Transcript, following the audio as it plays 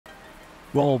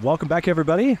Well, welcome back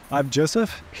everybody. I'm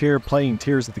Joseph, here playing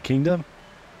Tears of the Kingdom.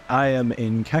 I am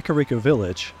in Kakariko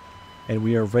Village, and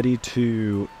we are ready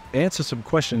to answer some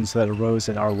questions that arose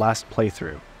in our last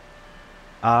playthrough.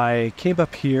 I came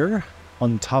up here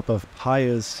on top of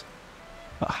Paya's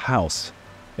house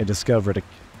and discovered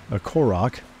a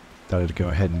Korok. Thought I'd go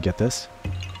ahead and get this.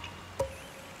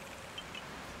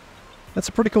 That's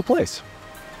a pretty cool place.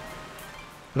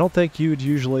 I don't think you would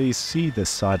usually see this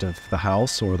side of the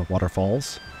house or the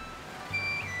waterfalls.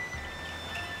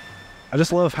 I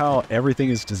just love how everything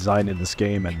is designed in this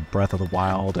game, and Breath of the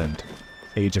Wild and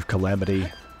Age of Calamity.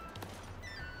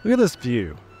 Look at this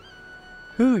view.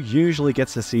 Who usually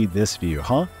gets to see this view,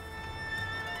 huh?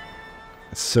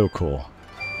 It's so cool.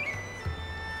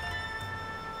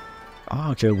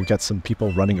 Oh, okay, we got some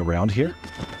people running around here.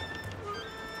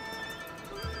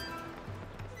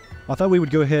 I thought we would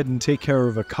go ahead and take care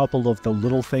of a couple of the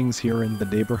little things here in the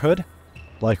neighborhood.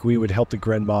 Like we would help the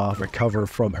grandma recover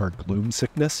from her gloom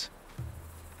sickness.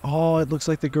 Oh, it looks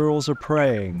like the girls are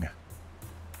praying.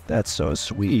 That's so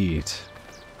sweet.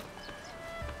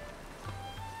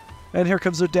 And here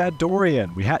comes their dad,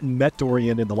 Dorian. We hadn't met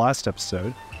Dorian in the last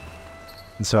episode.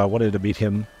 And so I wanted to meet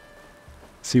him,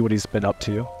 see what he's been up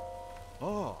to.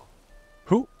 Oh.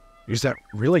 Who? Is that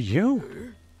really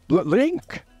you?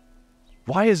 Link?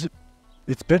 Why is it?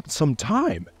 It's been some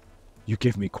time. You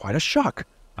gave me quite a shock.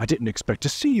 I didn't expect to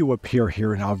see you appear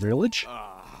here in our village.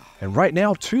 And right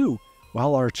now, too,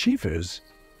 while our chief is...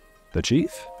 The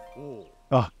chief?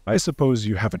 I suppose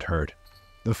you haven't heard.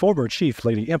 The former chief,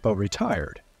 Lady Impa,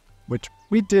 retired. Which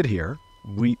we did hear.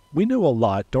 We know a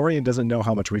lot. Dorian doesn't know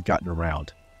how much we've gotten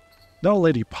around. Now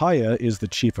Lady Paya is the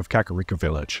chief of Kakariko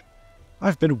Village.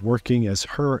 I've been working as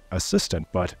her assistant,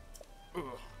 but...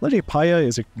 Lady Paya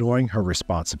is ignoring her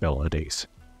responsibilities.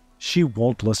 She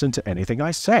won't listen to anything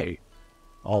I say.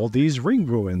 All these ring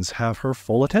ruins have her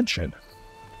full attention.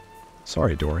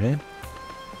 Sorry, Dorian.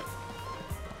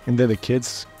 And then the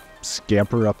kids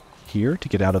scamper up here to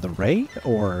get out of the rain?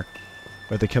 Or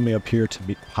are they coming up here to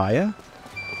meet Paya?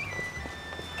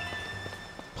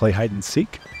 Play hide and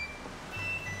seek?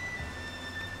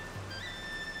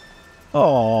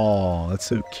 Oh, that's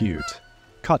so cute.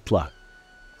 Cottla.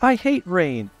 I hate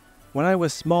rain. When I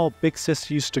was small, Big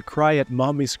Sis used to cry at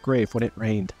Mommy's grave when it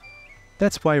rained.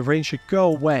 That's why rain should go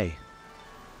away.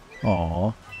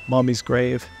 Aw, Mommy's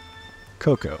grave.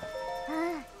 Coco.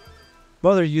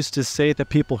 Mother used to say that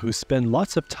people who spend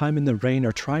lots of time in the rain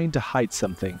are trying to hide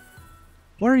something.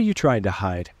 What are you trying to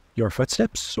hide? Your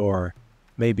footsteps? Or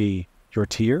maybe your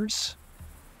tears?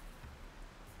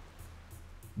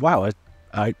 Wow,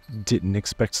 I didn't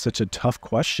expect such a tough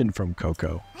question from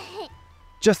Coco.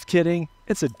 Just kidding.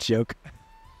 It's a joke.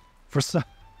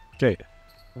 Okay,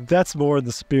 that's more in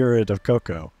the spirit of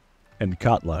Coco and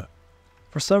Cottla.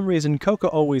 For some reason, Coco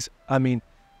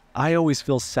I always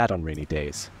feel sad on rainy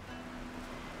days.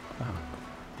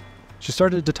 She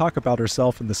started to talk about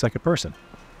herself in the second person.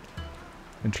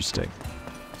 Interesting.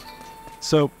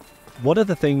 So, one of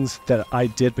the things that I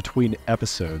did between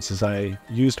episodes is I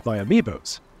used my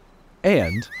amiibos.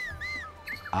 And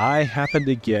I happened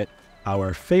to get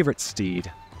our favorite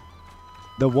steed,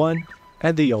 the one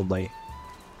and the only.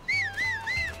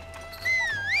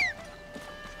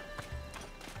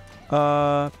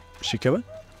 Sheikah?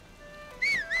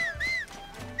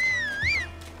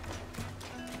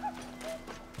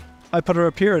 I put her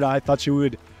up here and I thought she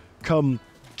would come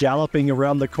galloping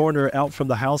around the corner out from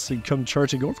the house and come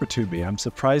charging over to me. I'm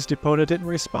surprised Epona didn't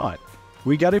respond.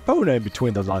 We got Epona in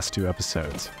between the last two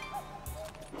episodes.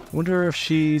 Wonder if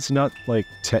she's not,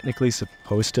 technically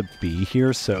supposed to be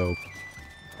here, so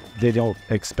they don't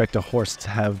expect a horse to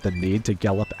have the need to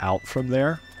gallop out from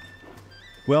there.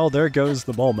 Well, there goes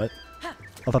the moment.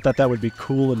 I thought that would be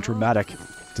cool and dramatic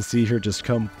to see her just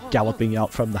come galloping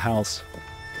out from the house.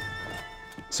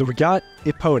 So we got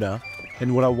Epona,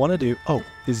 and what I want to do... Oh,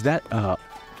 is that, I'm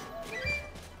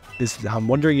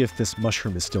wondering if this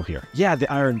mushroom is still here. Yeah,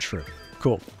 the iron shroom.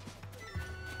 Cool.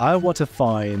 I want to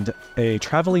find a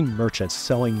traveling merchant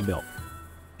selling milk.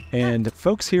 And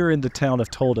folks here in the town have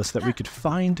told us that we could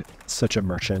find such a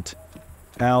merchant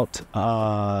out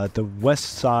the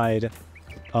west side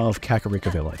of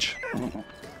Kakariko Village.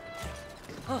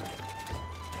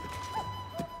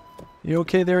 You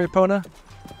okay there, Epona?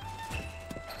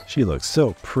 She looks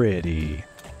so pretty.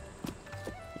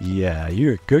 Yeah,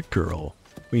 you're a good girl.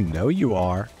 We know you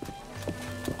are.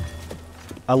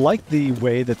 I like the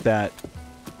way that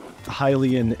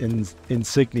Hylian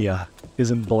insignia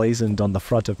is emblazoned on the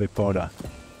front of Epona.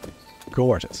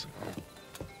 Gorgeous.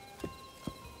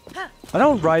 I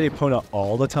don't ride Epona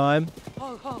all the time,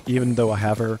 even though I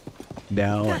have her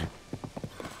now. And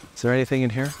Is there anything in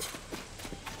here?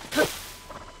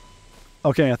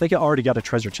 Okay, I think I already got a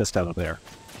treasure chest out of there.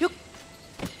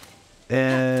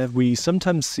 And we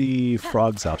sometimes see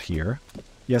frogs out here.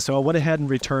 Yeah, so I went ahead and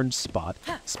returned Spot.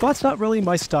 Spot's not really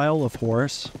my style of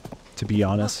horse, to be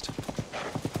honest.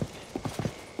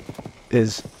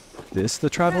 Is this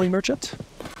the traveling merchant?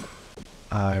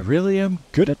 I really am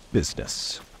good at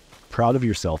business. Proud of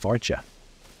yourself, aren't you?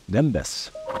 Nembis.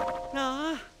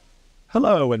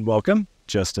 Hello and welcome.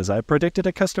 Just as I predicted,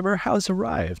 a customer has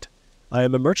arrived. I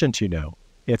am a merchant, you know.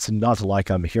 It's not like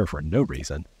I'm here for no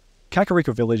reason.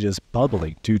 Kakariko Village is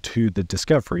bubbling due to the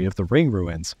discovery of the ring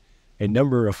ruins. A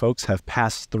number of folks have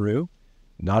passed through,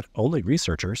 not only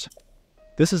researchers.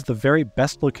 This is the very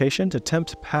best location to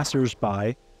tempt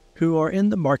passers-by who are in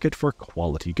the market for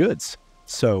quality goods.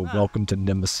 So welcome to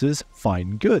Nembis's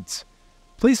Fine Goods.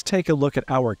 Please take a look at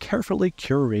our carefully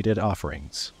curated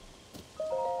offerings.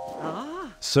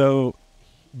 So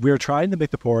we're trying to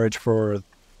make the porridge for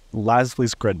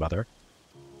Leslie's grandmother,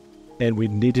 and we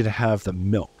needed to have the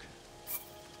milk.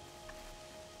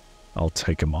 I'll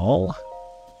take them all.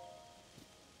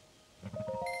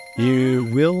 You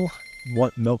will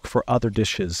want milk for other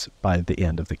dishes by the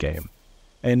end of the game.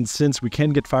 And since we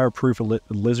can get fireproof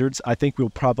lizards, I think we'll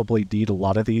probably need a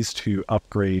lot of these to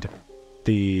upgrade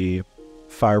the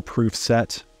fireproof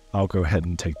set. I'll go ahead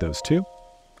and take those too.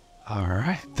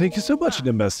 Alright, thank you so much,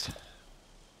 Nembis.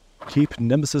 Keep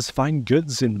Nembis's Fine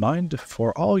Goods in mind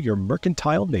for all your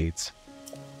mercantile needs.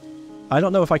 I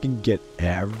don't know if I can get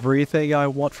everything I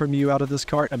want from you out of this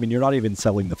cart. I mean, you're not even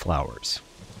selling the flowers.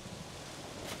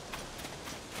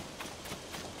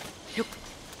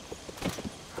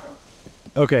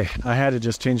 Okay, I had to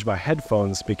just change my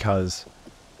headphones because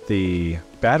the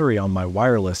battery on my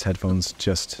wireless headphones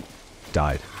just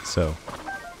died. So,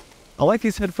 I like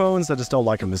these headphones, I just don't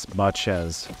like them as much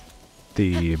as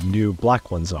the new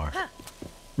black ones are.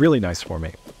 Really nice for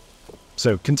me.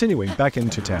 So, continuing back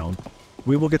into town,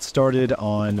 we will get started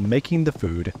on making the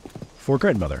food for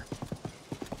grandmother.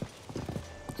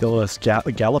 They'll just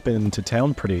gallop into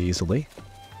town pretty easily.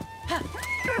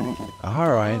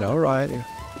 Alright, alright.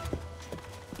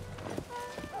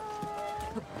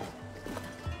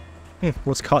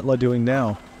 What's Cottla doing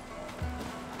now?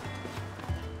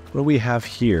 What do we have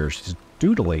here? She's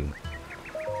doodling.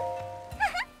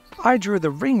 I drew the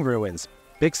ring ruins,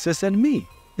 Big Sis and me.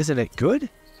 Isn't it good?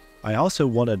 I also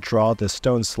want to draw the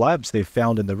stone slabs they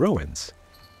found in the ruins,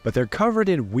 but they're covered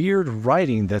in weird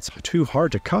writing that's too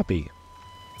hard to copy.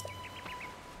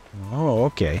 Oh,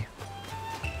 okay.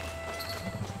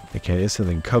 Okay, so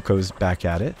then Coco's back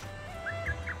at it.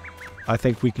 I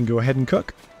think we can go ahead and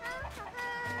cook.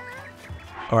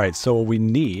 Alright, so what we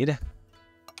need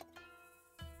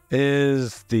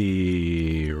is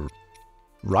the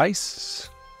rice,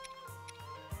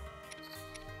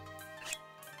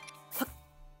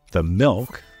 the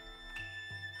milk,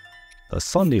 the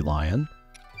dandelion,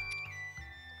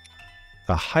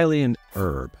 the Hylian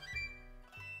herb.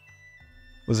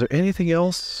 Was there anything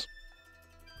else?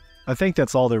 I think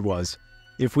that's all there was.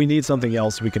 If we need something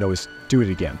else, we can always do it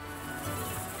again.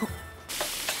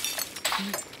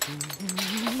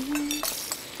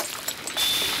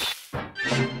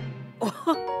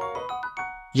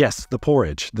 Yes, the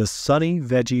porridge. The sunny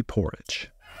veggie porridge.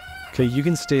 Okay, you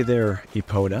can stay there,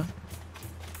 Epona.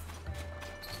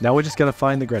 Now we just gotta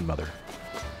find the grandmother.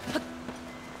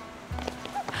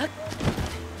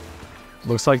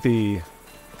 Looks like the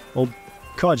old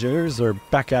codgers are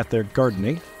back at their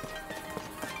gardening.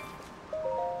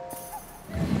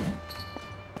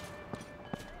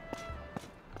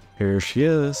 Here she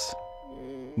is.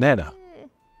 Nanna.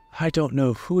 I don't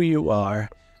know who you are,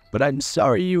 but I'm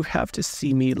sorry you have to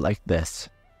see me like this.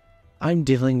 I'm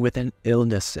dealing with an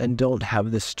illness and don't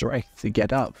have the strength to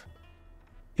get up.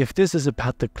 If this is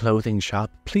about the clothing shop,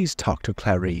 please talk to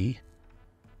Clary.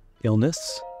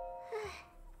 Illness?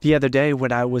 The other day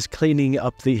when I was cleaning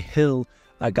up the hill,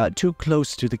 I got too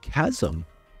close to the chasm.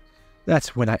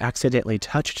 That's when I accidentally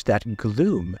touched that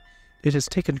gloom. It has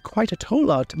taken quite a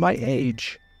toll at my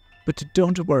age. But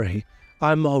don't worry,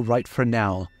 I'm all right for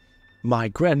now. My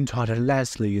granddaughter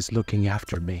Leslie is looking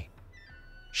after me.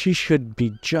 She should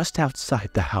be just outside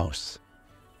the house.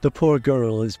 The poor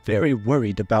girl is very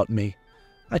worried about me.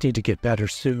 I need to get better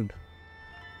soon.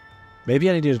 Maybe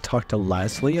I need to talk to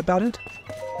Leslie about it?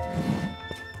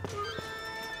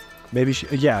 Maybe she...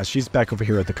 Yeah, she's back over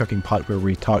here at the cooking pot where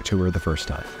we talked to her the first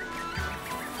time.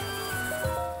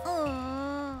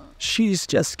 She's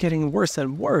just getting worse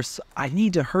and worse. I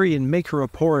need to hurry and make her a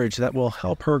porridge that will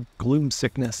help her gloom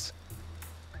sickness.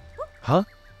 Huh?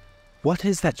 What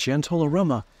is that gentle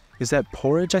aroma? Is that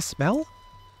porridge I smell?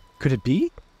 Could it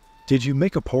be? Did you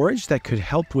make a porridge that could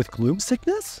help with gloom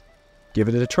sickness? Give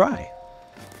it a try.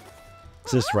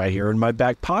 It's this right here in my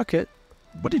back pocket.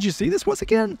 What did you see this was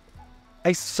again?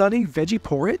 A sunny veggie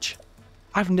porridge?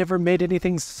 I've never made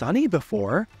anything sunny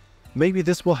before. Maybe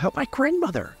this will help my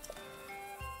grandmother.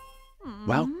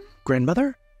 Well,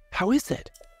 grandmother, how is it?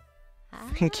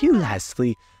 Thank you,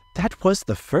 Leslie. That was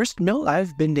the first meal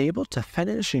I've been able to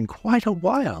finish in quite a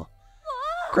while.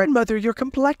 Grandmother, your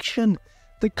complexion.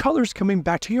 The color's coming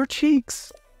back to your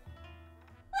cheeks.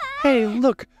 Hey,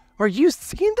 look, are you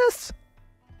seeing this?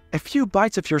 A few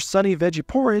bites of your sunny veggie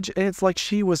porridge and it's like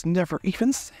she was never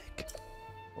even sick.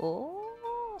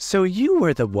 So you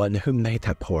were the one who made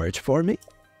that porridge for me?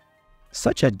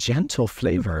 Such a gentle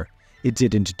flavor. It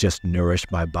didn't just nourish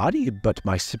my body, but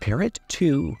my spirit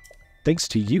too. Thanks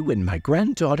to you and my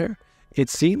granddaughter,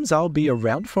 it seems I'll be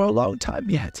around for a long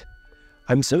time yet.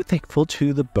 I'm so thankful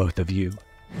to the both of you.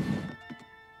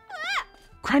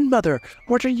 Grandmother,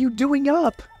 what are you doing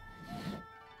up?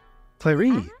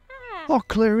 Clary. Oh,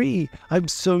 Clary, I'm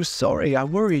so sorry I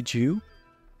worried you.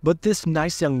 But this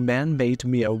nice young man made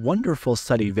me a wonderful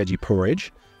sunny veggie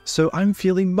porridge, so I'm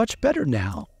feeling much better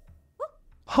now.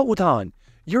 Hold on,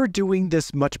 you're doing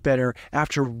this much better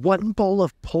after one bowl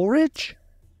of porridge?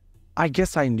 I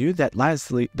guess I knew that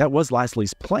was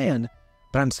Leslie's plan,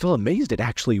 but I'm still amazed it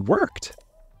actually worked.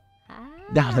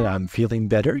 Now that I'm feeling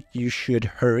better, you should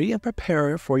hurry and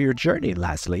prepare for your journey,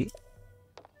 Leslie.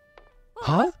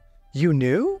 Huh? You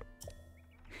knew?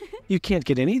 You can't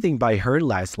get anything by her,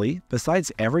 Leslie.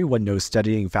 Besides, everyone knows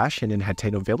studying fashion in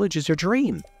Hateno Village is your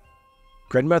dream.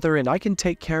 Grandmother and I can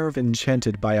take care of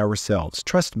Enchanted by ourselves.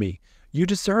 Trust me, you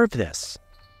deserve this.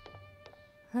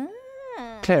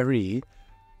 Clary,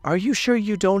 are you sure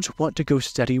you don't want to go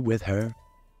study with her?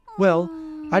 Well,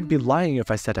 I'd be lying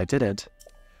if I said I didn't.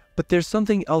 But there's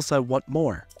something else I want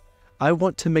more. I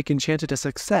want to make Enchanted a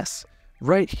success,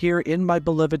 right here in my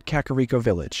beloved Kakariko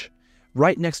Village,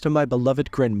 right next to my beloved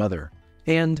grandmother.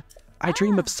 And I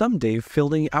dream of someday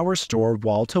filling our store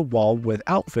wall to wall with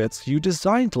outfits you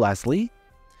designed, Leslie.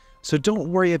 So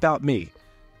don't worry about me.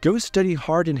 Go study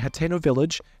hard in Hateno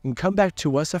Village and come back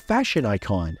to us a fashion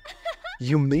icon.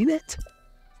 You mean it?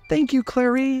 Thank you,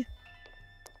 Clary.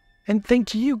 And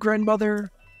thank you,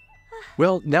 grandmother.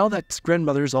 Well, now that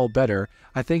grandmother's all better,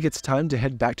 I think it's time to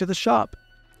head back to the shop.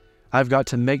 I've got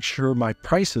to make sure my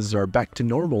prices are back to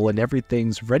normal and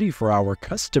everything's ready for our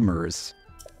customers.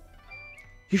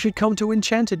 You should come to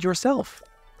Enchanted yourself.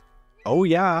 Oh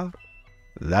yeah,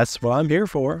 that's what I'm here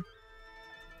for.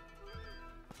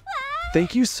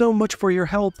 Thank you so much for your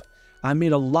help. I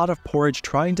made a lot of porridge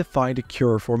trying to find a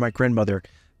cure for my grandmother.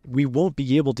 We won't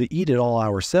be able to eat it all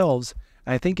ourselves.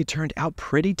 I think it turned out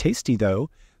pretty tasty though,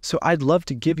 so I'd love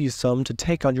to give you some to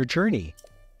take on your journey.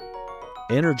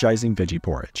 Energizing veggie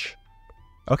porridge.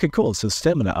 Okay, cool, so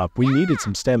stamina up. We needed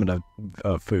some stamina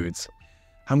foods.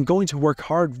 I'm going to work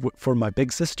hard for my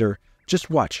big sister.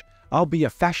 Just watch. I'll be a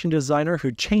fashion designer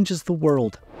who changes the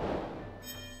world.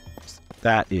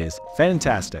 That is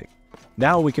fantastic.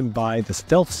 Now we can buy the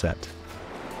stealth set.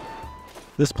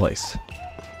 This place.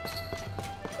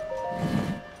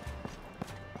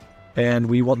 And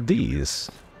we want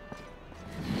these.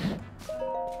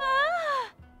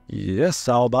 Yes,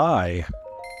 I'll buy.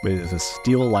 With a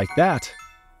steal like that.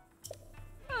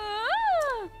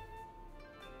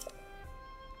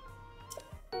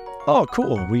 Oh,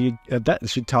 cool. We that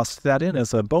should toss that in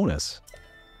as a bonus.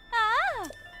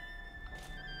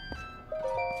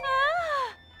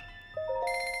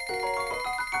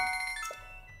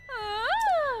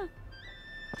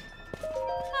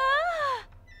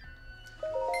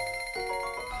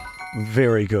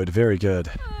 Very good, very good.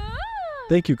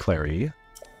 Thank you, Clary.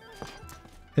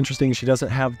 Interesting, she doesn't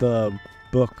have the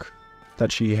book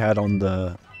that she had on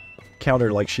the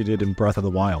counter like she did in Breath of the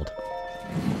Wild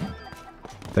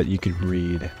that you could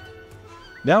read.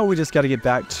 Now we just got to get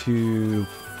back to...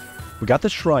 We got the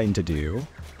shrine to do,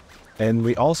 and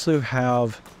we also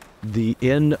have the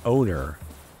inn owner,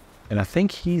 and I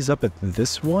think he's up at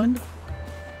this one.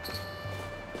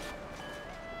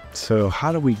 So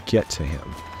how do we get to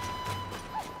him?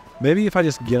 Maybe if I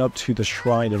just get up to the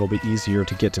shrine, it'll be easier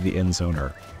to get to the inn's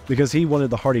owner. Because he wanted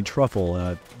the hearty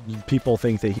truffle. People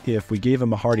think that if we gave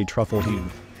him a hearty truffle, he'd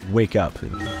wake up.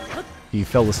 He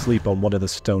fell asleep on one of the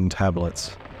stone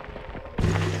tablets.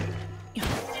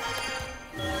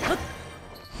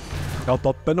 Up,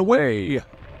 up, and away!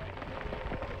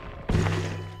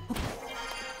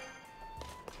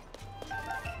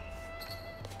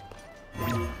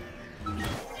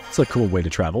 It's a cool way to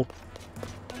travel.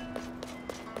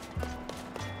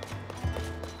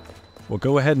 We'll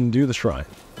go ahead and do the shrine.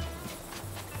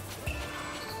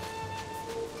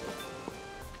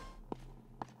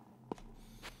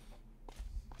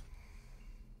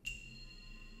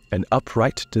 An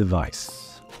upright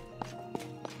device.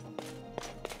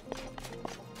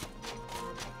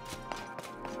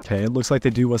 Okay, it looks like they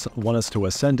do want us to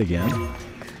ascend again,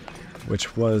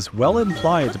 which was well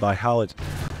implied by how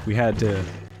we had to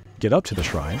get up to the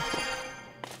shrine.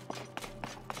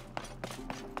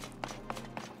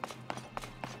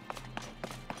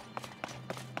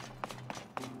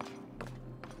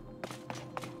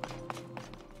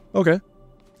 Okay.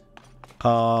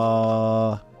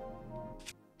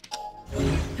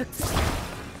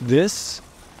 This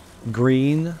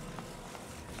green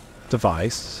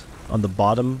device on the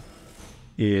bottom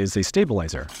is a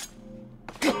stabilizer.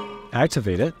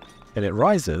 Activate it, and it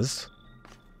rises,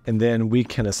 and then we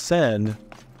can ascend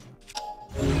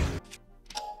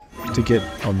to get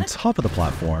on top of the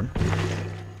platform,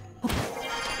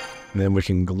 and then we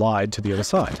can glide to the other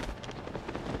side.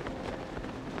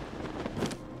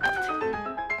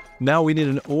 Now we need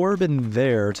an orb in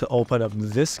there to open up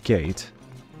this gate.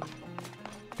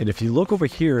 And if you look over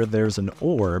here, there's an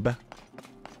orb.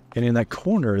 And in that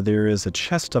corner, there is a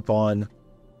chest up on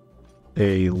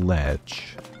a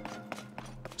ledge.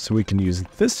 So we can use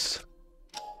this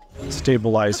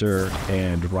stabilizer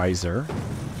and riser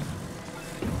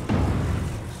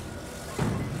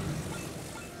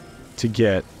to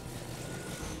get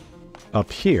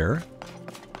up here.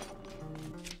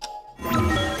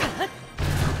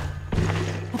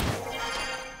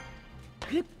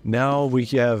 Now we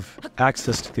have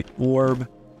access to the orb.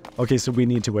 Okay, so we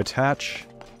need to attach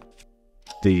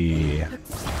the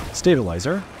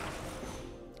stabilizer.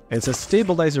 It's a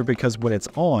stabilizer because when it's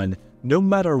on, no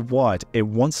matter what, it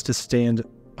wants to stand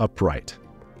upright.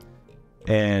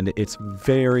 And it's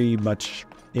very much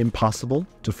impossible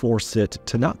to force it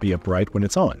to not be upright when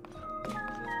it's on.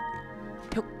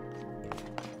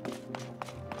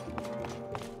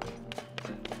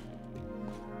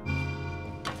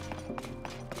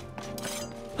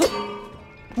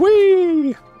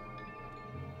 Whee!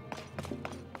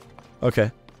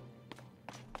 Okay.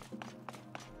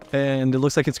 And it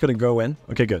looks like it's going to go in.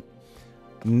 Okay, good.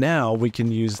 Now we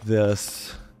can use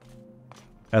this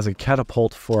as a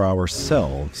catapult for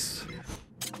ourselves.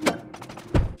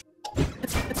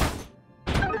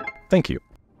 Thank you.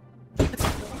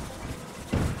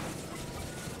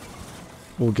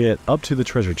 We'll get up to the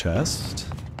treasure chest.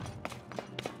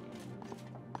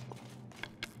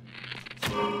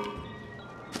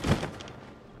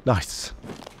 Nice.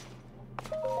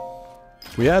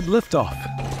 We had liftoff.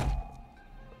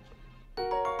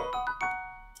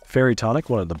 Fairy tonic,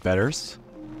 one of the betters.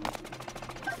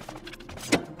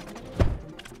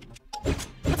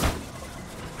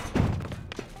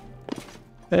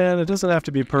 And it doesn't have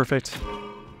to be perfect,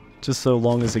 just so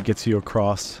long as it gets you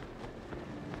across.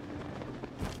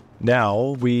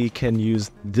 Now we can use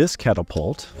this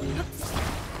catapult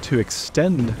to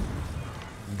extend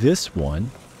this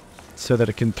one so that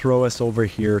it can throw us over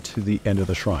here to the end of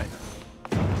the shrine.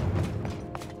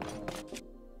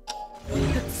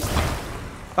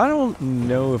 I don't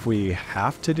know if we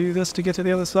have to do this to get to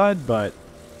the other side, but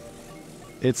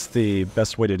it's the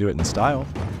best way to do it in style.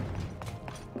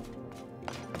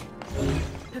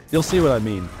 You'll see what I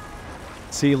mean.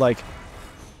 See, like,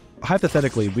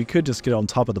 hypothetically, we could just get on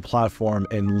top of the platform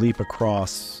and leap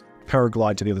across,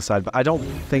 paraglide to the other side, but I don't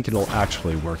think it'll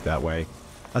actually work that way.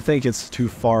 I think it's too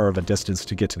far of a distance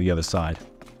to get to the other side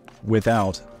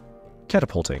without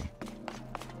catapulting.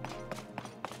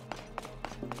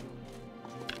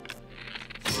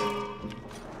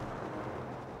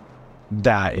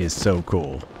 That is so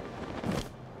cool.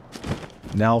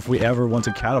 Now, if we ever want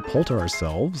to catapult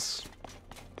ourselves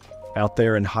out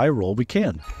there in Hyrule, we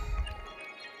can.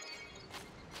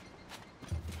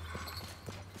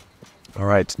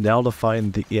 Alright, now to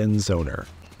find the end zoner.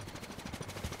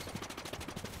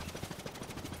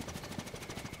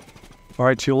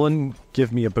 Alright, Chulin,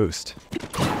 give me a boost.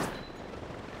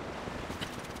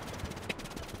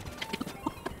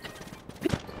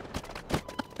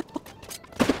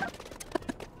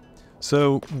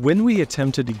 So, when we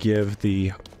attempted to give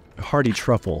the Hardy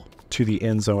Truffle to the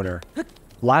end zoner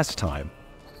last time,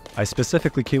 I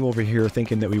specifically came over here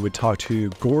thinking that we would talk to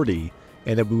Gordi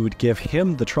and that we would give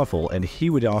him the truffle and he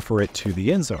would offer it to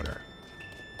the end zoner.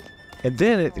 And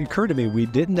then it occurred to me we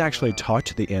didn't actually talk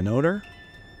to the inn owner,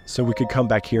 so we could come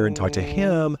back here and talk to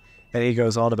him, and he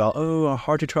goes on about, oh, a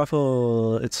hearty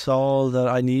truffle, it's all that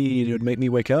I need, it would make me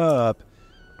wake up,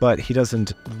 but he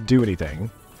doesn't do anything.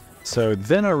 So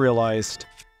then I realized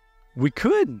we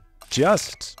could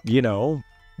just, you know,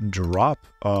 drop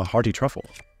a hearty truffle.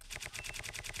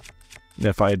 And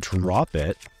if I drop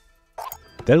it,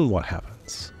 then what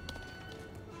happens?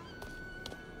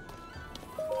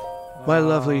 My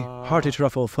lovely, hearty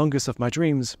truffle fungus of my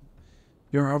dreams.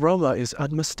 Your aroma is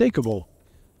unmistakable.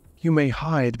 You may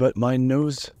hide, but my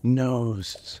nose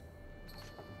knows.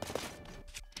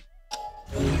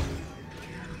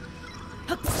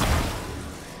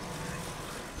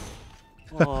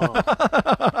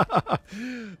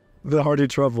 The hearty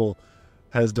truffle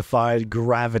has defied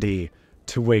gravity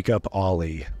to wake up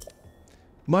Ollie.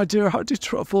 My dear hearty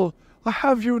truffle, I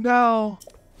have you now.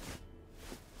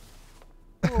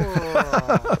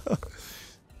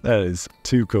 That is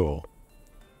too cool.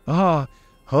 Huh?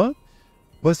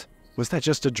 Was that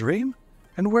just a dream?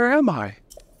 And where am I?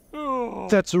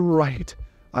 That's right.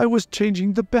 I was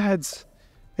changing the beds.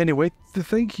 Anyway,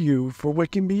 thank you for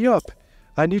waking me up.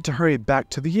 I need to hurry back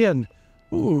to the inn.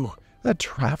 Ooh, that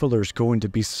traveler's going to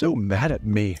be so mad at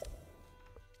me.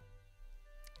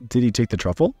 Did he take the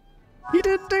truffle? He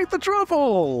didn't take the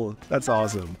truffle! That's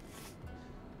awesome.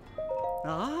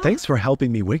 Thanks for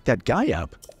helping me wake that guy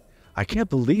up. I can't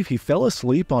believe he fell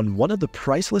asleep on one of the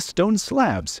priceless stone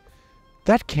slabs.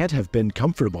 That can't have been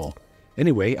comfortable.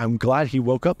 Anyway, I'm glad he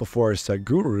woke up before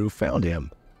Saguru found him.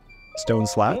 Stone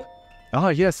slab? Ah,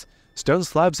 yes. Stone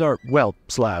slabs are, well,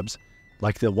 slabs,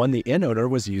 like the one the inn owner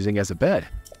was using as a bed.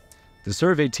 The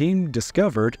survey team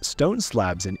discovered stone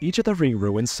slabs in each of the ring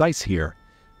ruin sites here.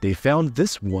 They found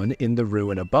this one in the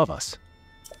ruin above us.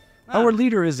 Our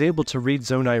leader is able to read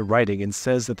Zonai writing and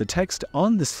says that the text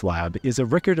on the slab is a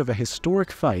record of a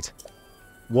historic fight,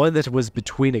 one that was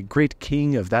between a great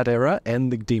king of that era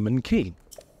and the demon king.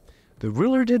 The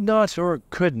ruler did not or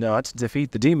could not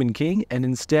defeat the demon king and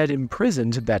instead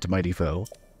imprisoned that mighty foe.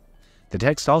 The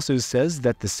text also says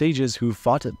that the sages who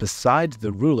fought beside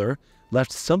the ruler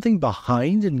left something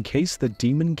behind in case the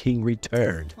demon king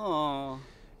returned. Aww.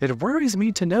 It worries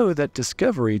me to know that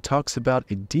Discovery talks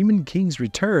about a demon king's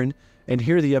return, and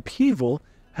here the upheaval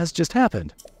has just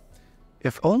happened.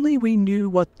 If only we knew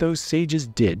what those sages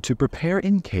did to prepare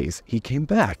in case he came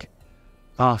back.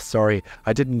 Ah, sorry,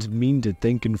 I didn't mean to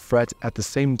think and fret at the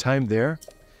same time there.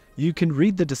 You can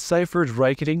read the deciphered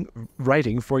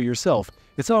writing for yourself.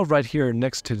 It's all right here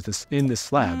next to this in this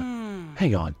slab.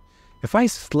 Hang on. If I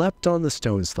slept on the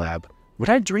stone slab,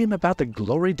 would I dream about the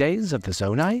glory days of the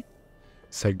Zonai?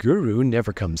 Saguru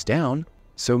never comes down,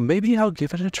 so maybe I'll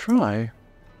give it a try.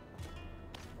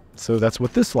 So that's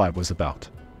what this slab was about.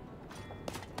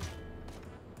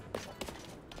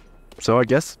 So I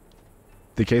guess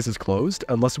the case is closed,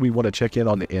 unless we want to check in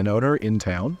on the inn owner in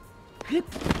town. He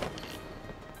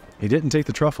didn't take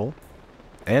the truffle,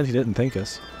 and he didn't thank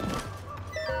us.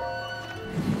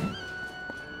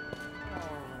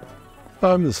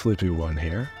 I'm the sleepy one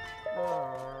here.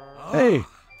 Hey,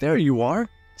 there you are.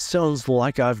 Sounds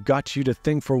like I've got you to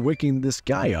thank for waking this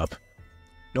guy up.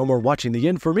 No more watching the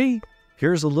inn for me.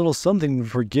 Here's a little something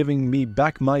for giving me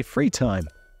back my free time.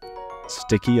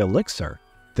 Sticky elixir.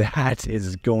 That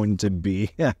is going to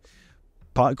be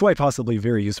quite possibly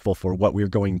very useful for what we're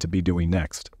going to be doing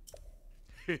next.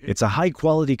 It's a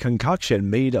high-quality concoction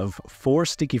made of 4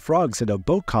 sticky frogs and a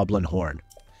bokoblin horn.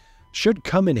 Should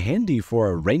come in handy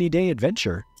for a rainy day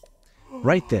adventure.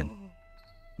 Right then.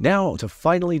 Now, to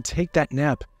finally take that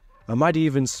nap, I might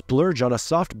even splurge on a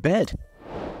soft bed.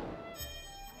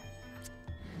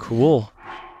 Cool.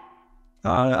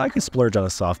 I could splurge on a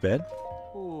soft bed.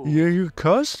 You're your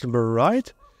customer,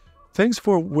 right? Thanks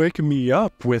for waking me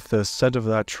up with the scent of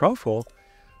that truffle.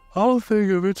 I'll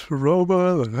think of its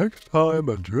aroma the next time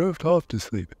I drift off to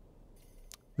sleep.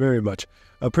 Very much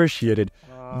appreciated.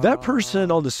 That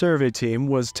person on the survey team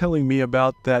was telling me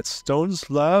about that stone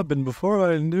slab, and before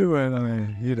I knew it,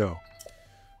 the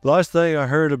last thing I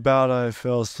heard about I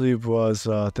fell asleep was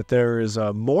that there is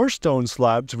more stone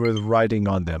slabs with writing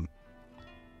on them.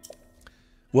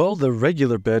 Well, the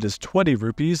regular bed is 20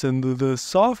 rupees, and the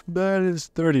soft bed is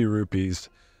 30 rupees.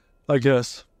 I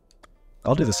guess.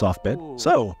 I'll do the soft bed.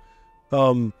 So,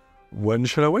 when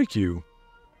should I wake you?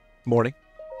 Morning.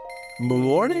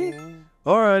 Morning?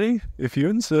 Alrighty, if you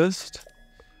insist.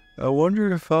 I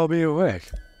wonder if I'll be awake.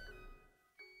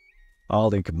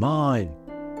 Ollie, come on.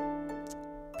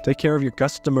 Take care of your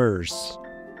customers.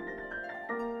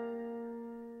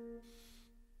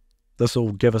 This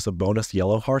will give us a bonus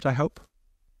yellow heart, I hope.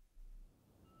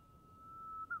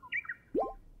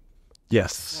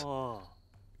 Yes.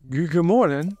 Good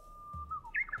morning.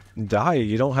 Dai,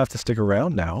 you don't have to stick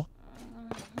around now.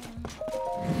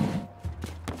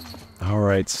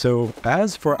 Alright, so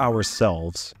as for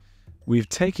ourselves, we've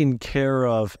taken care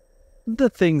of the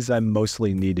things I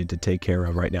mostly needed to take care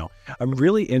of right now. I'm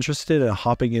really interested in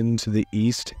hopping into the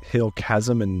East Hill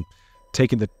Chasm and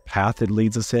taking the path that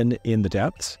leads us in the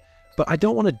depths, but I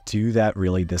don't want to do that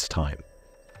really this time.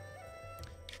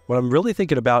 What I'm really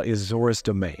thinking about is Zora's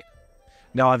domain.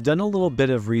 Now, I've done a little bit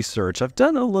of research. I've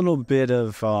done a little bit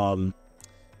of,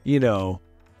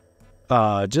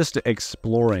 just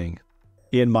exploring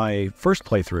in my first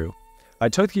playthrough. I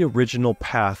took the original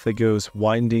path that goes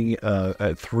winding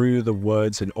through the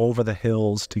woods and over the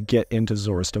hills to get into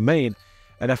Zora's domain,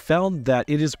 and I found that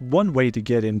it is one way to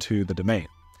get into the domain.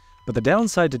 But the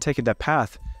downside to taking that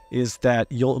path is that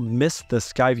you'll miss the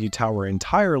skyview tower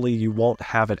entirely. You won't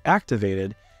have it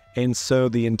activated, and so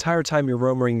the entire time you're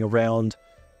roaming around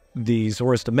the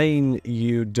Zora's domain,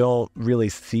 you don't really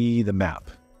see the map.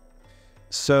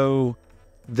 So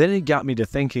then it got me to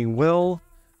thinking, well,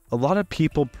 a lot of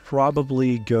people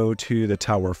probably go to the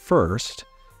tower first,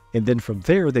 and then from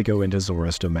there they go into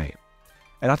Zora's domain.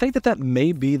 And I think that that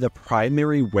may be the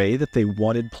primary way that they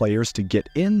wanted players to get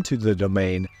into the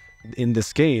domain in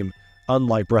this game,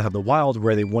 unlike Breath of the Wild,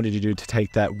 where they wanted you to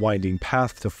take that winding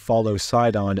path to follow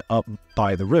Sidon up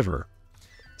by the river.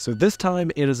 So this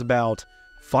time it is about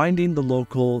finding the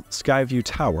local skyview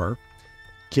tower,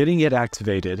 getting it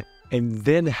activated, and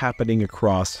then happening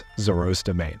across Zora's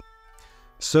domain.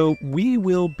 So we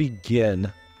will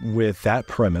begin with that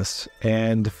premise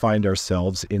and find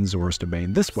ourselves in Zora's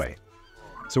domain this way.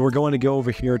 So we're going to go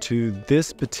over here to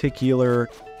this particular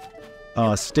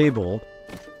stable.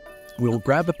 We'll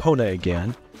grab Epona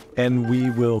again, and we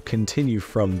will continue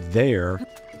from there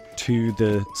to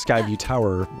the skyview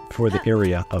tower for the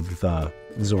area of the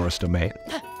Zora's domain.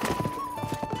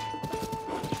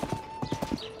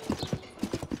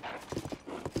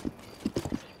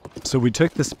 So we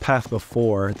took this path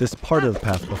before, this part of the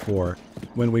path before,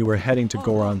 when we were heading to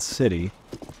Goron City.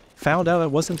 Found out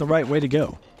it wasn't the right way to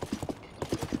go.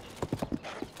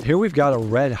 Here we've got a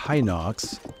red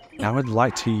hinox. I would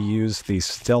like to use the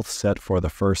stealth set for the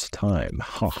first time.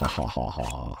 Ha ha ha ha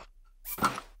ha.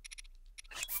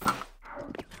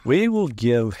 We will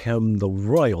give him the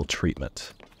royal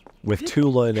treatment with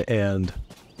Tulin and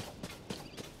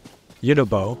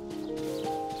Yunobo.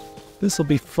 This will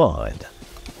be fun.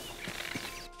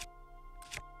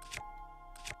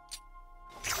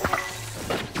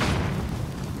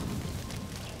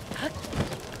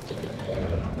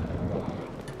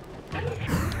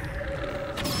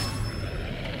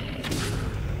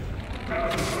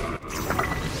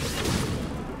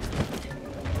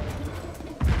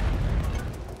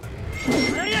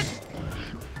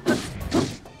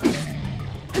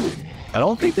 I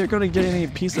don't think they're going to get any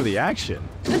piece of the action.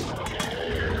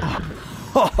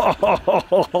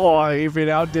 Oh, I even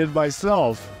outdid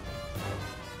myself.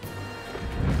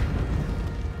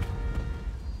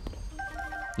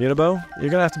 Yunobo, you're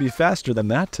going to have to be faster than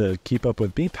that to keep up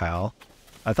with me, pal.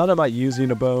 I thought I might use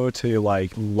Yunobo to,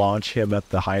 like, launch him at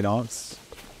the hinox.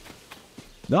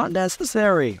 Not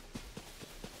necessary.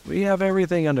 We have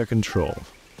everything under control.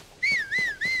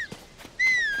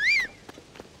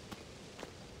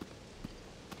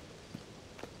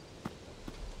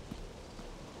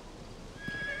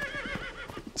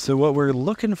 So what we're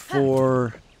looking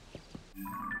for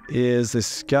is a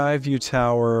skyview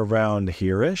tower around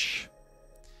here-ish.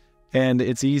 And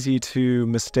it's easy to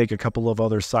mistake a couple of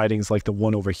other sightings like the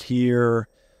one over here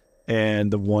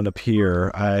and the one up here.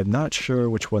 I'm not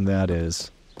sure which one that is.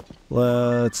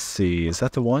 Let's see. Is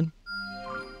that the one?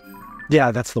 Yeah,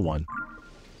 that's the one.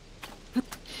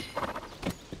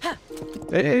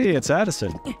 Hey, it's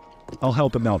Addison. I'll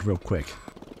help him out real quick.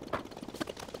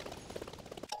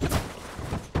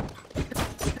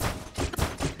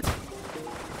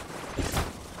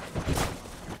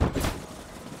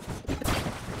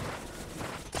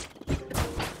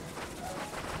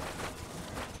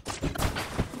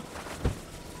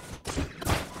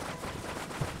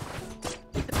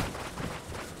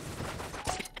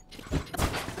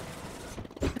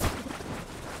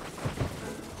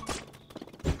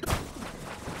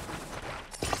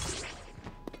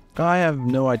 I have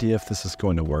no idea if this is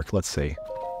going to work. Let's see.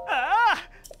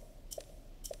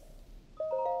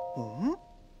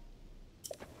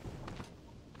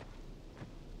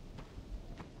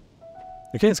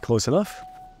 Okay, it's close enough.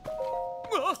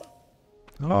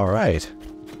 All right.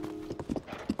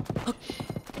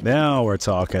 Now we're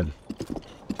talking.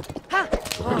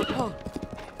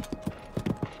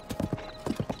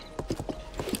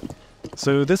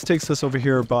 So this takes us over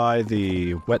here by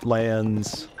the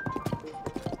wetlands.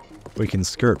 We can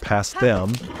skirt past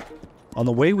them. On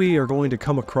the way, we are going to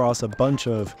come across a bunch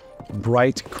of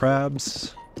bright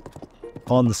crabs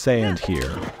on the sand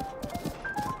here.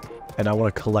 And I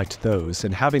want to collect those.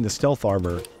 And having the stealth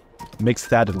armor makes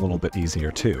that a little bit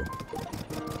easier too.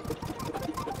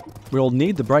 We'll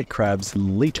need the bright crabs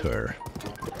later.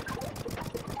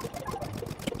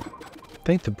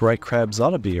 think the bright crabs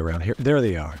ought to be around here. There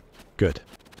they are. Good.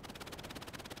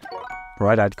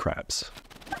 Bright-eyed crabs.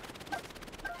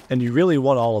 And you really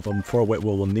want all of them for what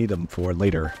we'll need them for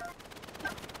later.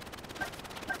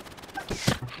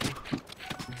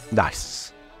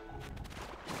 Nice.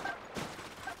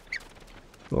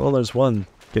 Well, there's one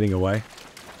getting away.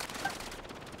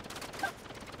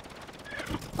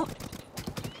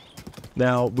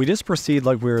 Now, we just proceed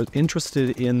like we're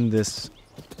interested in this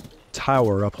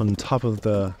tower up on top of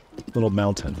the little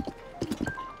mountain.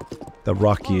 The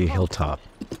rocky hilltop.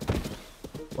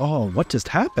 Oh, what just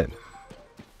happened?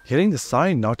 Hitting the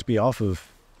sign knocked me off of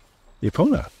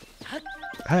Epona.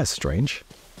 That's strange.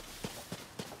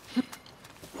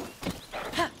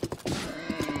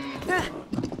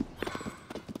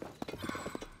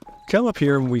 Come up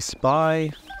here and we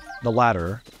spy the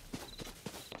ladder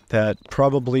that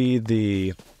probably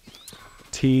the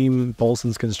team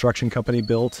Bolson's construction company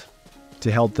built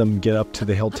to help them get up to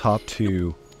the hilltop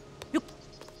to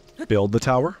build the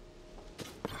tower.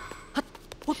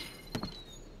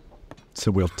 So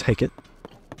we'll take it.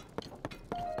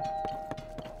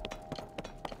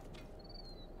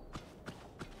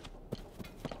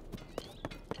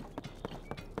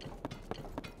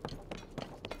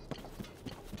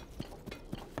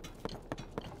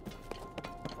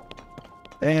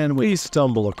 And we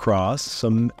stumble across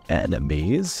some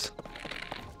enemies.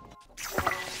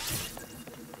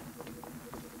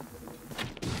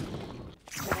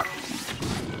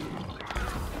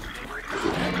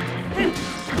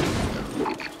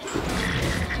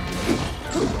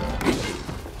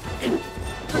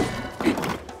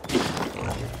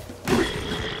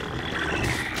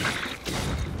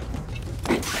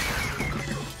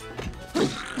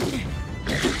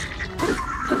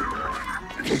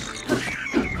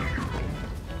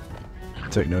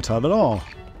 Took no time at all.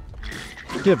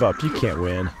 Give up, you can't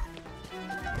win.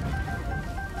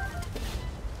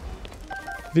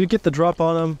 If you get the drop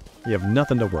on them, you have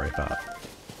nothing to worry about.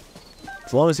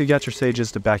 As long as you got your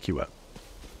sages to back you up.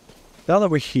 Now that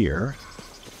we're here,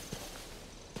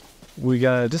 we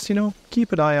gotta just, you know,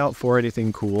 keep an eye out for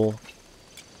anything cool.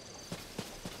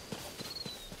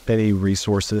 Any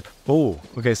resources. Oh,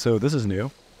 okay, so this is new.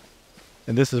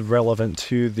 And this is relevant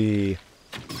to the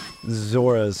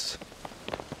Zora's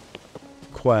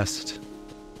quest.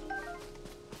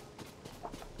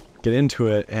 Get into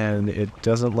it and it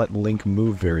doesn't let Link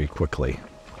move very quickly.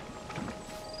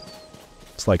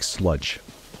 It's like sludge.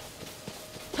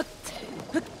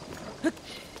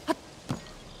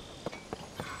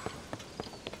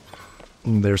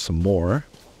 And there's some more.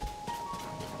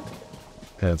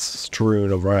 And it's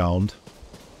strewn around.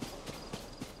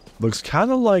 Looks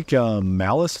kind of like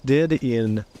Malice did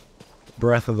in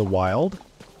Breath of the Wild.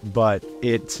 But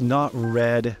it's not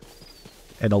red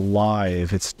and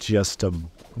alive, it's just a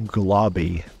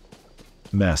globby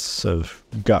mess of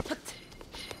guck.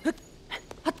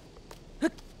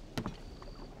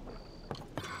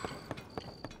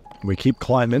 We keep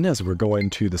climbing as we're going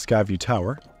to the Skyview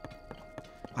Tower.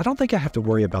 I don't think I have to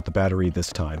worry about the battery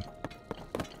this time.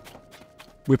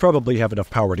 We probably have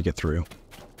enough power to get through.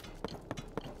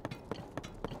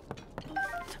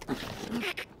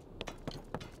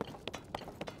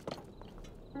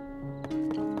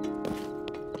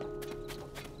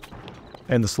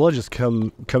 And the sludge is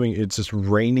coming, it's just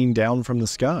raining down from the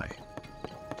sky.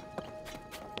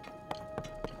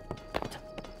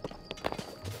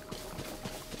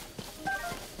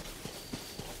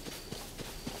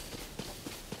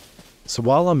 So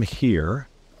while I'm here,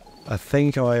 I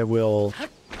think I will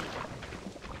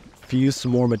fuse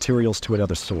some more materials to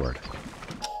another sword.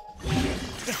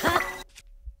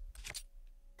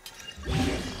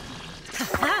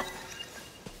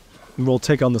 And we'll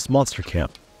take on this monster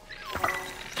camp.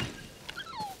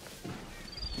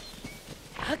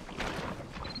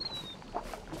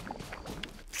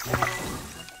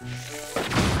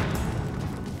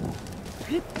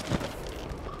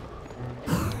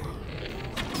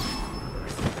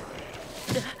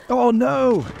 Oh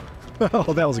no!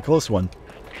 Oh, that was a close one.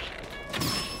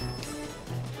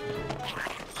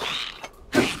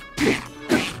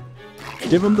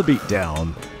 Give him the beat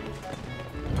down.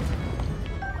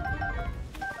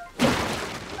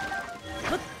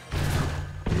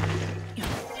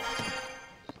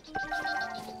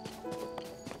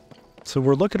 So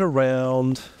we're looking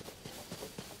around,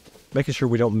 making sure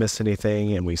we don't miss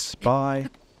anything, and we spy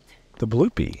the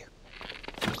bloopy.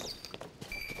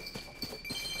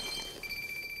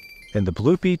 And the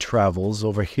bloopy travels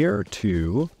over here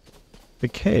to the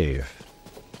cave.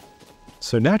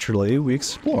 So naturally, we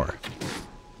explore.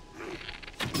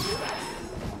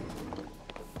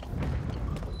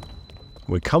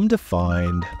 We come to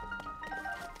find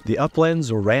The Upland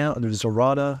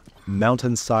Zorana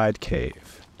Mountainside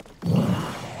Cave.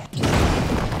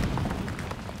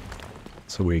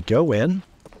 So we go in.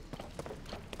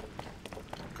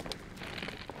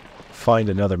 Find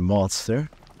another monster.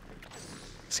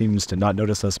 Seems to not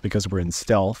notice us because we're in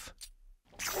stealth.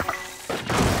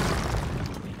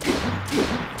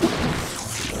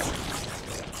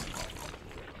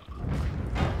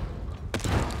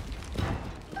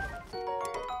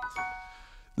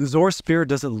 The Zora Spear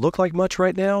doesn't look like much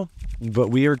right now, but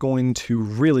we are going to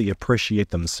really appreciate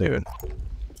them soon.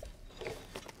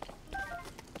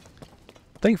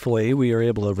 Thankfully, we are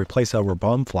able to replace our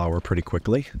bomb flower pretty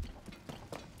quickly.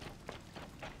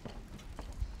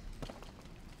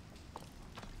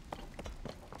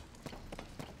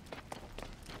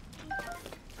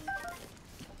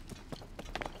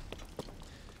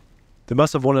 They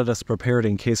must have wanted us prepared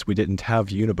in case we didn't have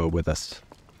Unibo with us.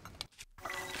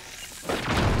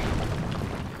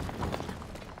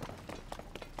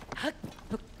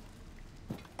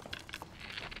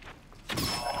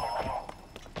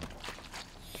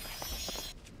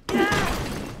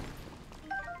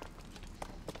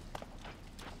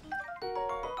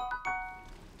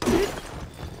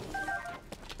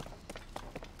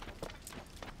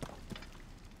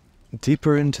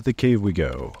 Deeper into the cave we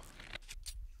go.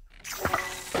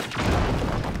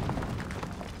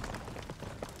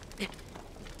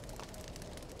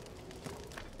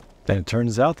 And it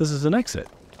turns out this is an exit.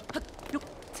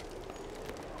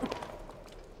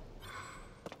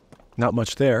 Not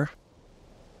much there.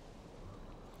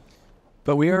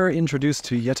 But we are introduced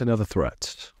to yet another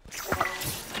threat.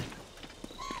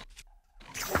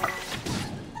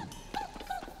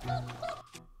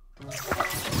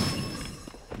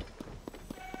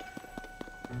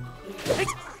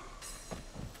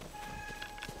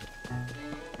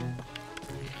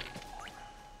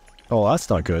 Oh, that's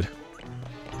not good.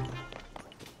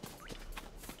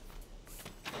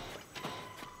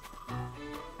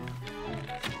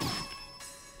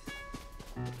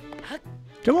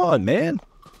 Come on, man.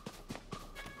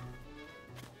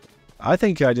 I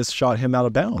think I just shot him out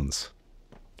of bounds.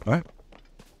 Alright.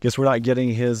 Guess we're not getting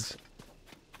his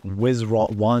whiz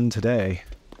wand today.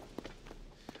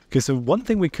 Okay, so one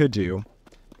thing we could do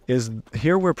is,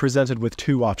 here we're presented with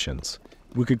two options.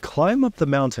 We could climb up the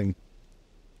mountain,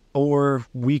 or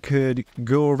we could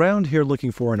go around here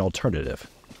looking for an alternative.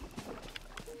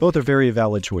 Both are very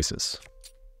valid choices.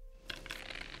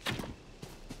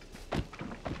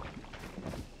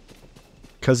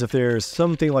 Because if there's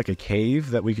something like a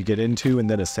cave that we could get into and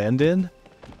then ascend in,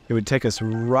 it would take us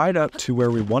right up to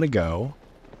where we want to go.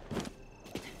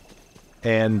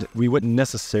 And we wouldn't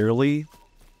necessarily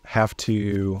have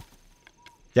to...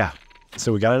 Yeah,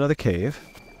 so we got another cave.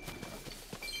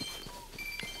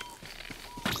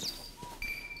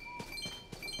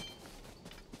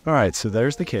 Alright, so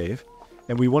there's the cave.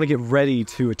 And we want to get ready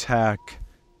to attack,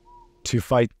 to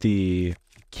fight the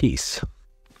geese.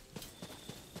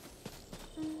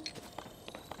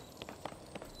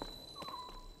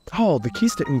 Oh, the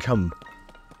keys didn't come.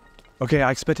 Okay, I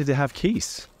expected to have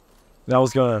keys. And I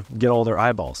was gonna get all their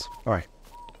eyeballs. Alright.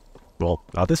 Well,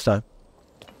 not this time.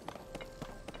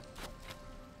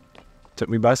 Took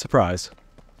me by surprise.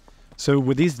 So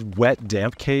with these wet,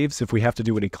 damp caves, if we have to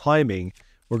do any climbing,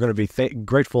 we're going to be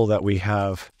grateful that we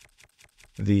have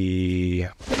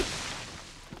that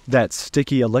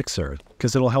sticky elixir,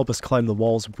 because it'll help us climb the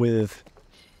walls with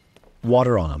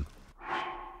water on them.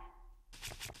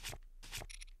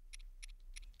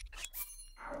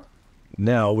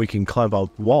 Now we can climb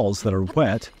up walls that are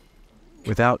wet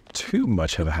without too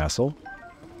much of a hassle.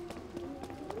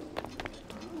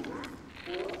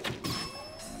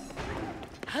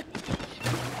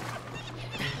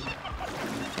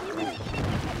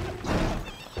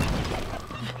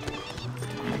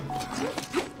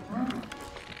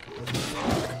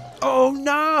 Oh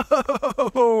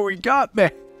no! He got me!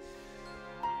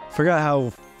 Forgot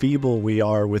how feeble we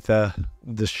are with the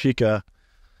Sheikah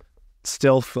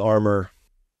stealth armor.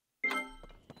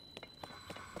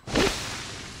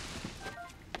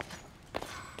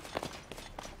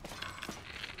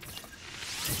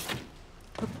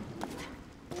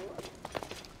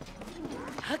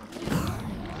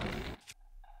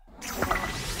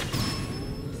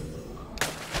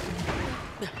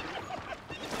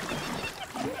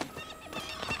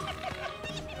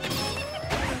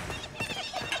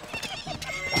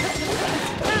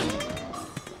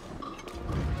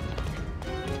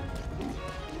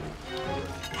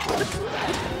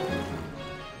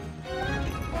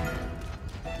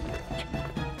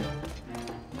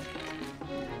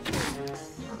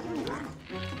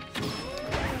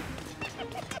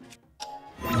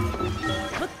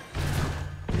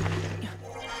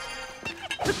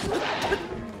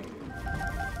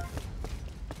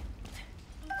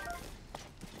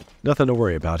 Nothing to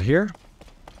worry about here.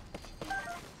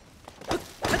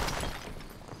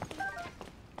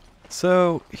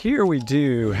 So here we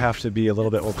do have to be a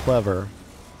little bit more clever.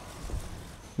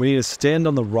 We need to stand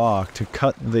on the rock to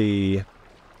cut the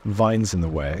vines in the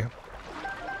way.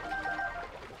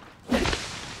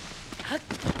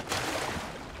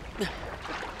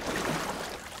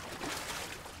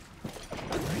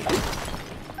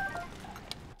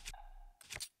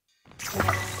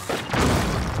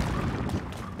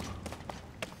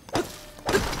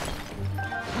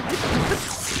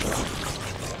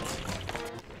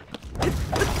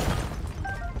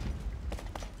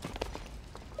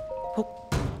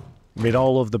 Made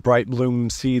all of the bright bloom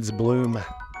seeds bloom.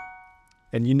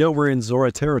 And you know we're in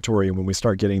Zora territory when we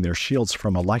start getting their shields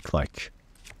from a like.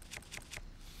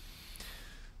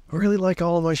 I really like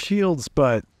all of my shields,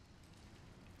 but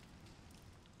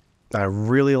I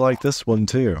really like this one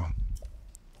too.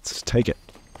 Let's take it.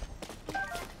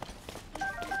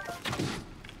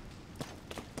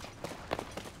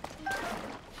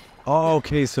 Oh,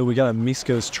 okay, so we got a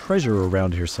Misko's treasure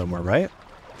around here somewhere, right?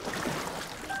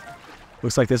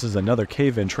 Looks like this is another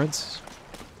cave entrance.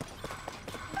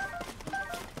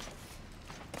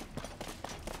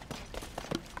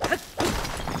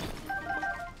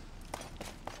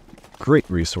 Great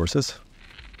resources.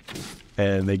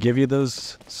 And they give you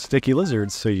those sticky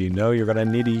lizards, so you know you're going to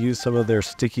need to use some of their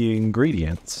sticky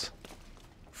ingredients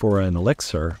for an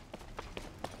elixir.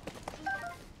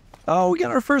 Oh, we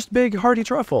got our first big hearty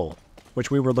truffle,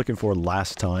 which we were looking for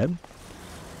last time.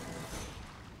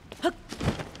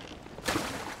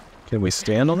 Can we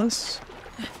stand on this?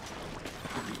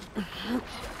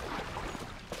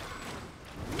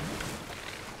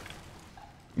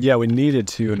 Yeah, we needed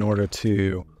to in order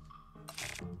to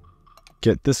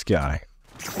get this guy.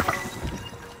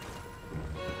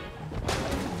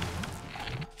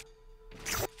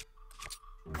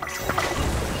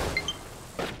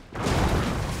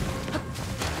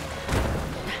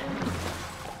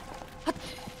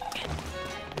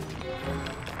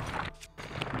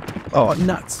 Oh,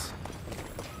 nuts.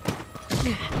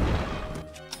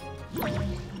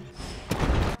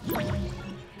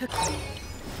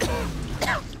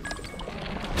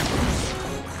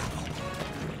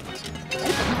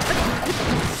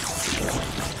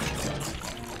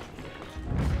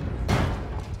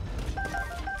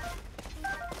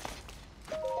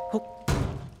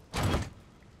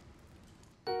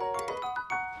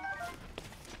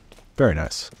 Very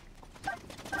nice.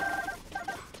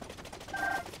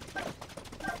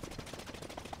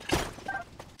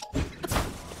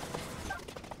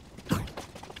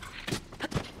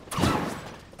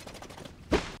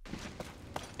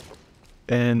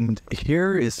 And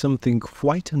here is something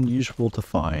quite unusual to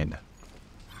find.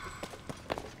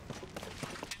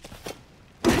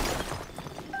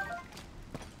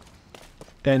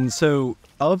 And so,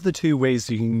 of the two ways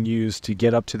you can use to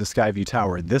get up to the Skyview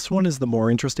Tower, this one is the more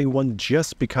interesting one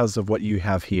just because of what you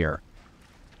have here.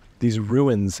 These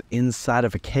ruins inside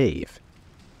of a cave.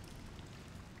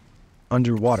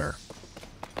 Underwater.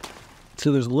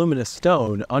 So there's luminous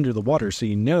stone under the water, so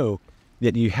you know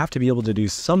that you have to be able to do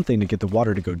something to get the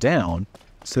water to go down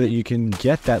so that you can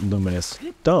get that luminous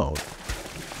stone.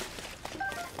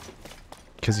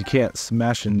 Because you can't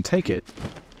smash and take it.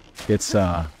 It's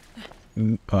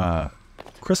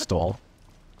crystal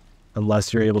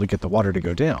unless you're able to get the water to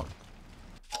go down.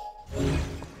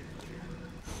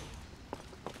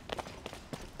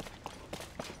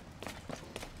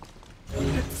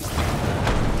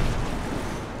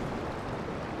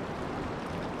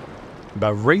 By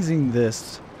raising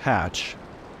this hatch,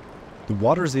 the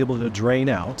water is able to drain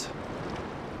out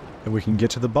and we can get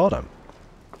to the bottom.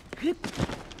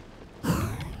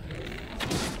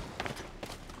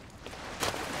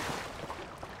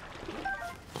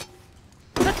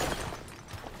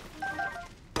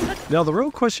 Now the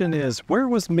real question is, where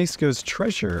was Misko's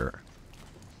treasure?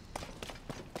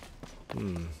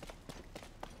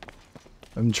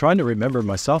 I'm trying to remember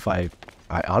myself. I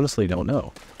honestly don't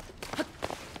know.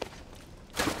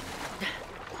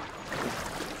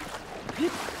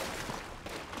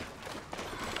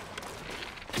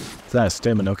 Is that a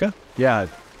Staminoka? Yeah,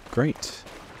 great.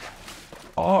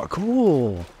 Oh,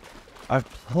 cool. I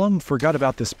plumb forgot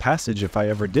about this passage if I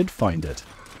ever did find it.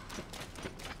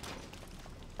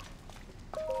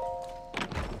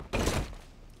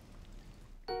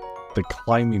 The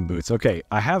climbing boots. Okay,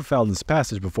 I have found this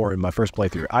passage before in my first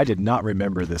playthrough. I did not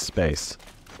remember this space.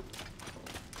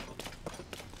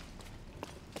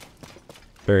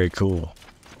 Very cool.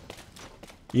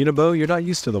 Unibo, you're not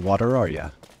used to the water, are ya?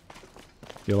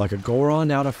 You're like a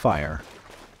Goron out of fire.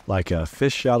 Like a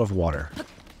fish out of water.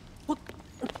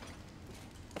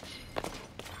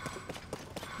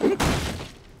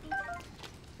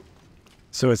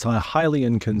 So it's a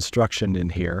Hylian construction in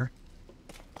here.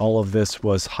 All of this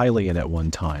was Hylian at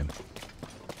one time.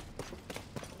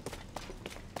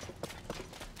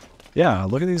 Yeah,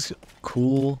 look at these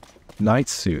cool knight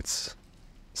suits.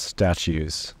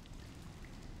 Statues.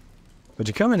 But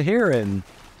you come in here and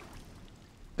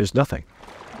there's nothing.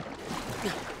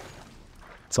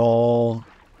 It's all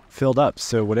filled up.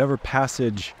 So whatever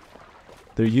passage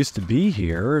there used to be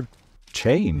here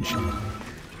changed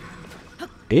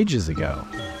ages ago.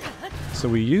 So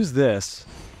we use this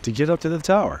to get up to the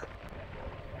tower.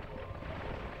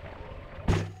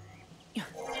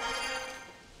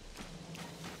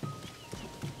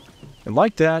 And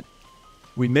like that,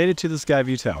 we made it to the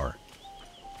Skyview Tower.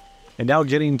 And now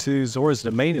getting to Zora's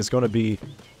domain is going to be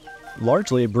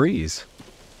largely a breeze.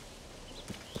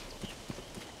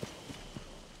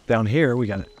 Down here we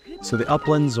got the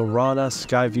Upland Zorana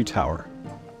Skyview Tower.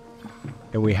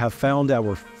 And we have found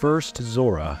our first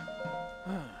Zora.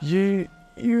 You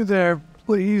there,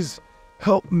 please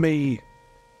help me.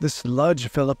 The sludge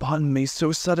fell upon me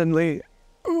so suddenly.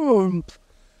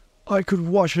 I could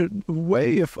wash it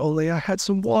away if only I had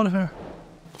some water.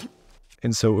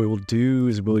 And so what we'll do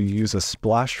is we'll use a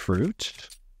splash fruit.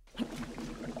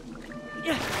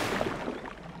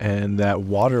 And that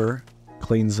water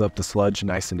cleans up the sludge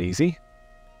nice and easy.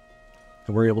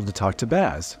 And we're able to talk to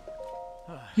Baz.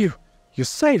 You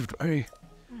saved me.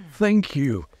 Thank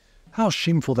you. How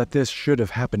shameful that this should have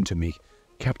happened to me.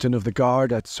 Captain of the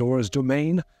guard at Zora's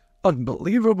domain.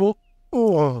 Unbelievable.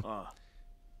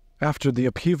 After the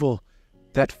upheaval,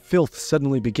 that filth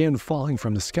suddenly began falling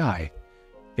from the sky.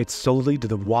 It sullied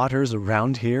the waters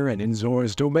around here and in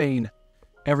Zora's domain.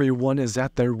 Everyone is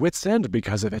at their wits' end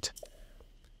because of it.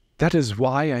 That is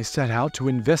why I set out to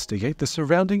investigate the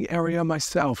surrounding area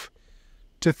myself.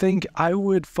 To think I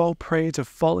would fall prey to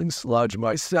falling sludge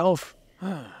myself.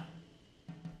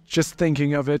 Just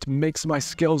thinking of it makes my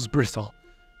scales bristle.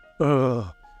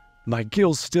 My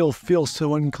gills still feel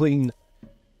so unclean.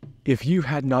 If you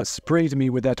had not sprayed me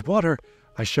with that water,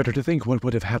 I shudder to think what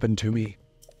would have happened to me.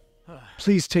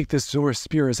 Please take this Zora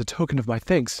spear as a token of my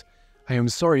thanks. I am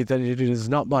sorry that it is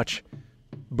not much,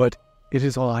 but it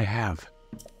is all I have.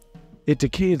 It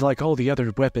decayed like all the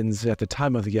other weapons at the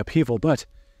time of the upheaval, but,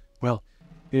 well,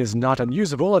 it is not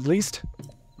unusable, at least.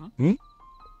 You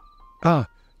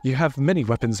have many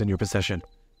weapons in your possession,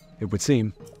 it would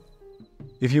seem.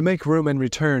 If you make room and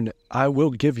return, I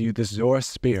will give you this Zora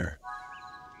spear.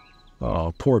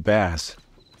 Oh, poor Baz.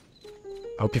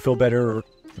 I hope you feel better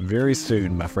very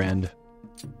soon, my friend.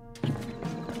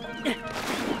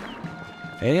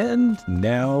 And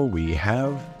now we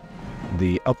have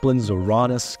the Upland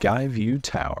Zorana Skyview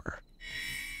Tower.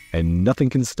 And nothing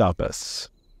can stop us.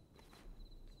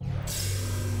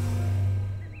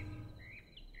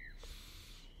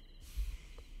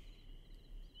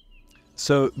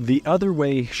 So the other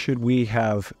way, should we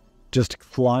have just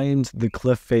climbed the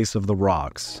cliff face of the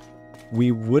rocks,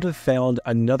 we would have found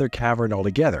another cavern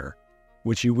altogether,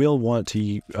 which you will want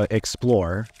to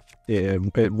explore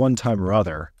at one time or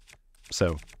other.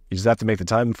 So you just have to make the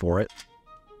time for it.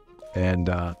 And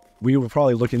we will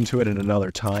probably look into it at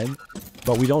another time,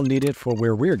 but we don't need it for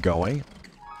where we're going.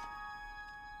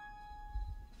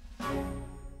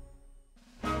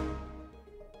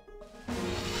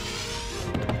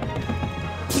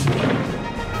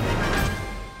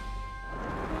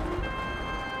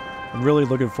 I'm really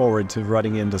looking forward to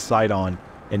running into Sidon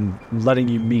and letting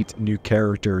you meet new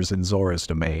characters in Zora's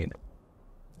domain.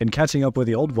 And catching up with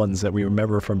the old ones that we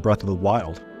remember from Breath of the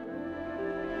Wild.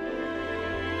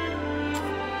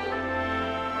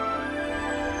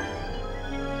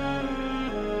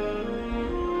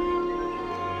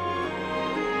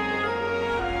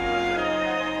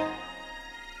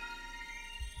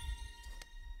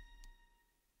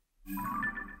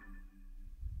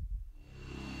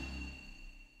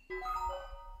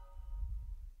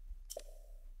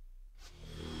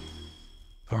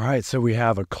 Alright, so we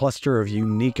have a cluster of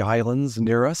unique islands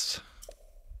near us.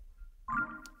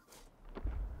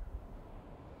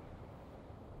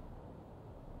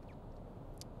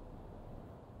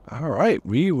 Alright,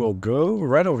 we will go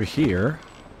right over here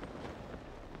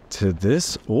to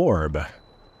this orb.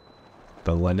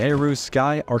 The Lanayru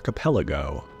Sky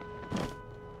Archipelago.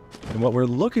 And what we're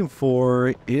looking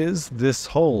for is this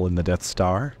hole in the Death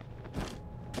Star.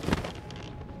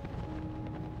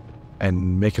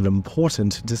 And make an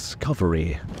important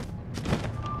discovery.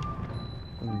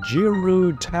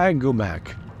 Jiru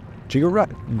Tagumak.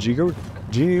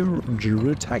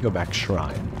 Jirutagobak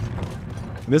Shrine.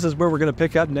 And this is where we're going to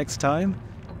pick up next time.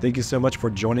 Thank you so much for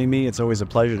joining me. It's always a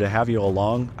pleasure to have you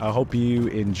along. I hope you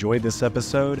enjoyed this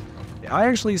episode. I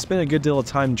actually spent a good deal of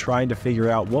time trying to figure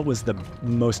out what was the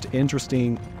most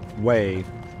interesting way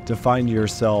to find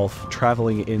yourself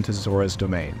traveling into Zora's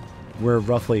domain. We're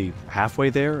roughly halfway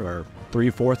there, or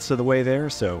 3/4 of the way there,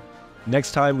 so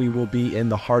next time we will be in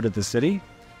the heart of the city,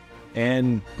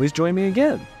 and please join me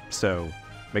again. So,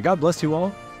 may God bless you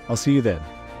all. I'll see you then.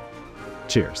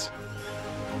 Cheers.